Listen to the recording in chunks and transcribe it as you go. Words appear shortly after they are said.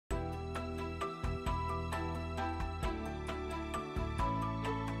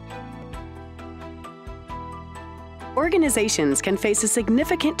Organizations can face a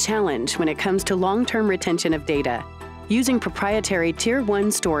significant challenge when it comes to long-term retention of data. Using proprietary Tier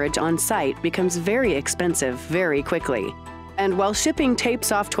 1 storage on site becomes very expensive very quickly. And while shipping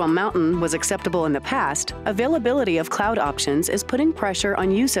tapes off to a mountain was acceptable in the past, availability of cloud options is putting pressure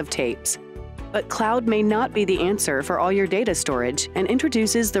on use of tapes. But cloud may not be the answer for all your data storage and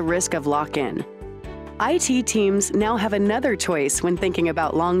introduces the risk of lock-in. IT teams now have another choice when thinking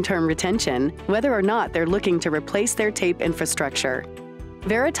about long-term retention, whether or not they're looking to replace their tape infrastructure.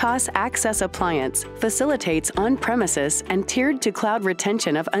 Veritas Access Appliance facilitates on-premises and tiered-to-cloud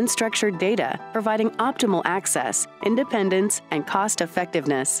retention of unstructured data, providing optimal access, independence, and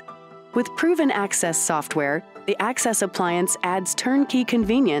cost-effectiveness. With proven access software, the Access Appliance adds turnkey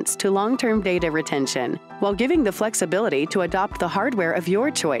convenience to long-term data retention, while giving the flexibility to adopt the hardware of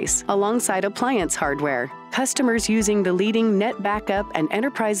your choice alongside appliance hardware. Customers using the leading Net Backup and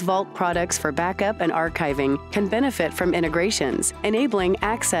Enterprise Vault products for backup and archiving can benefit from integrations, enabling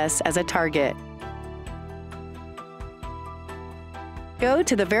access as a target. Go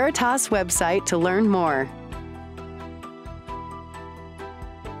to the Veritas website to learn more.